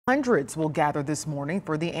Hundreds will gather this morning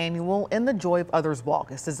for the annual In the Joy of Others walk.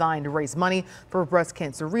 It's designed to raise money for breast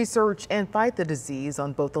cancer research and fight the disease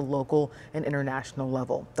on both the local and international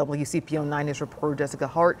level. WCPO 9 News reporter Jessica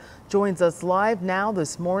Hart joins us live now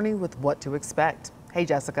this morning with what to expect. Hey,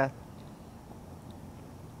 Jessica.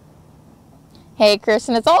 Hey,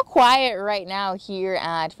 Kristen, it's all quiet right now here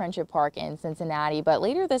at Friendship Park in Cincinnati, but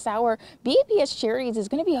later this hour, BAPS Charities is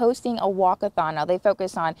going to be hosting a walkathon. Now, they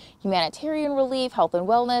focus on humanitarian relief, health and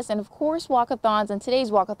wellness, and of course, walkathons. And today's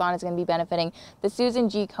walkathon is going to be benefiting the Susan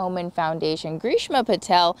G. Komen Foundation. Grishma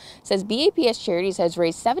Patel says BAPS Charities has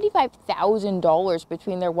raised $75,000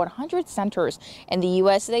 between their 100 centers in the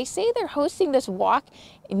U.S. They say they're hosting this walk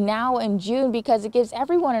now in June because it gives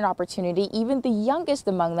everyone an opportunity, even the youngest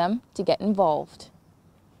among them, to get involved.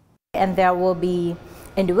 And there will be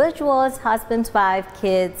individuals, husbands, wives,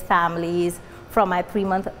 kids, families, from my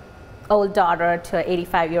 3-month-old daughter to an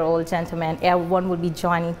 85-year-old gentleman. Everyone will be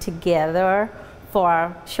joining together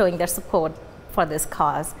for showing their support for this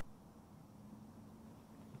cause.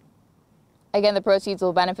 Again, the proceeds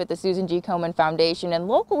will benefit the Susan G. Komen Foundation and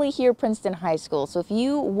locally here, Princeton High School. So if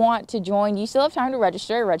you want to join, you still have time to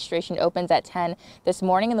register. Registration opens at 10 this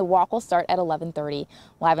morning and the walk will start at 11:30.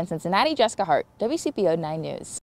 Live in Cincinnati, Jessica Hart, WCPO 9 News.